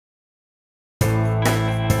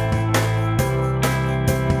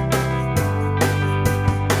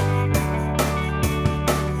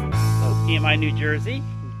Alpine, New Jersey.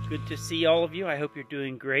 Good to see all of you. I hope you're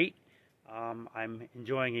doing great. I'm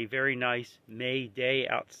enjoying a very nice May day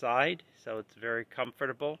outside, so it's very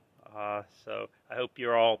comfortable. So I hope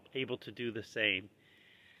you're all able to do the same.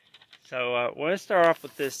 So I want to start off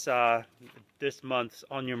with this month's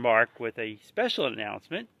On Your Mark with a special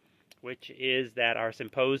announcement, which is that our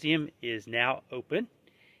symposium is now open,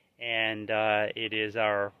 and it is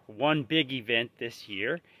our one big event this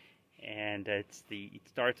year, and it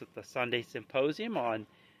starts with the Sunday Symposium on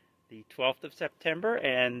the 12th of September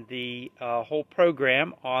and the whole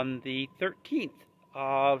program on the 13th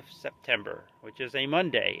of September, which is a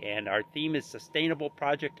Monday, and our theme is Sustainable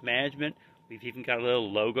Project Management. We've even got a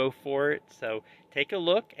little logo for it, so take a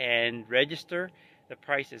look and register. The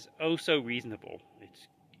price is oh so reasonable.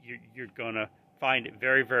 You're gonna find it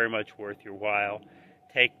very, very much worth your while.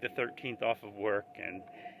 Take the 13th off of work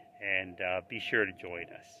and be sure to join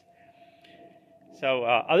us. So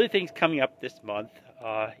other things coming up this month.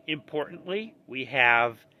 Importantly, we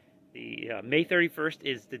have the May 31st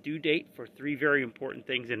is the due date for three very important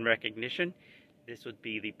things in recognition. This would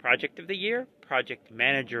be the Project of the Year, Project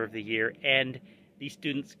Manager of the Year, and the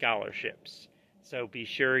Student Scholarships. So be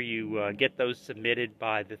sure you get those submitted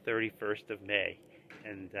by the 31st of May.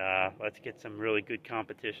 And let's get some really good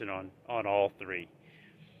competition on all three.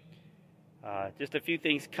 Just a few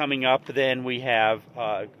things coming up. Then we have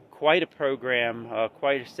quite a program,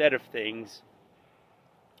 quite a set of things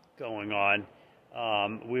going on.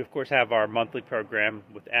 We of course have our monthly program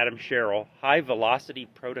with Adam Sherrill, High Velocity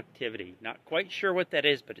Productivity. Not quite sure what that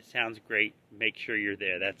is, but it sounds great. Make sure you're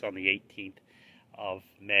there. That's on the 18th of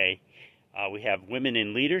May. We have Women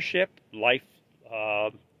in Leadership, Life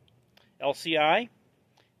LCI,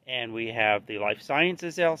 and we have the Life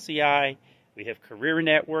Sciences LCI. We have Career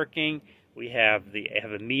Networking. We have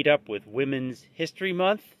a meetup with Women's History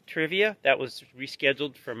Month trivia. That was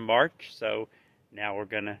rescheduled from March, so now we're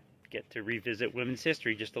going to get to revisit women's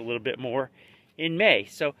history just a little bit more in May.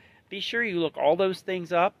 So be sure you look all those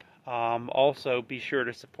things up. Also, be sure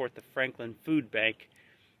to support the Franklin Food Bank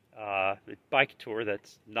bike tour.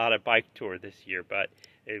 That's not a bike tour this year, but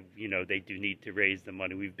they do need to raise the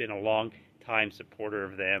money. We've been a long time supporter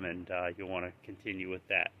of them, and you'll want to continue with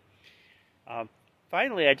that.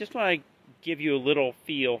 Finally, I just want to give you a little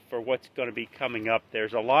feel for what's going to be coming up.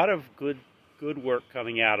 There's a lot of good work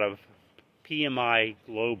coming out of PMI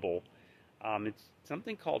Global. It's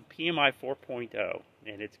something called PMI 4.0,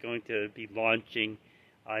 and it's going to be launching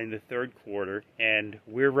in the third quarter, and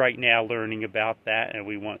we're right now learning about that, and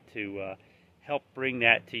we want to help bring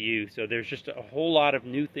that to you. So there's just a whole lot of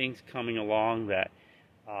new things coming along that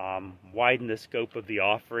widen the scope of the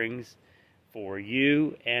offerings for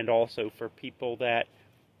you and also for people that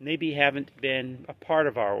maybe haven't been a part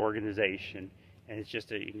of our organization, and it's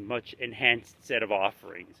just a much enhanced set of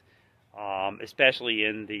offerings, especially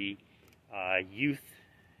in the youth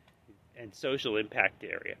and social impact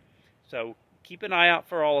area. So keep an eye out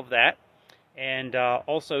for all of that, and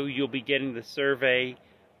also you'll be getting the survey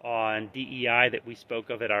on DEI that we spoke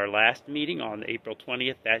of at our last meeting on April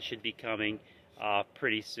 20th. That should be coming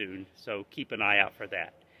pretty soon, so keep an eye out for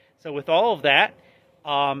that. So with all of that,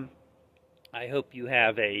 I hope you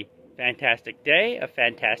have a fantastic day, a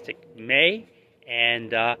fantastic May,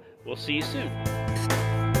 and we'll see you soon.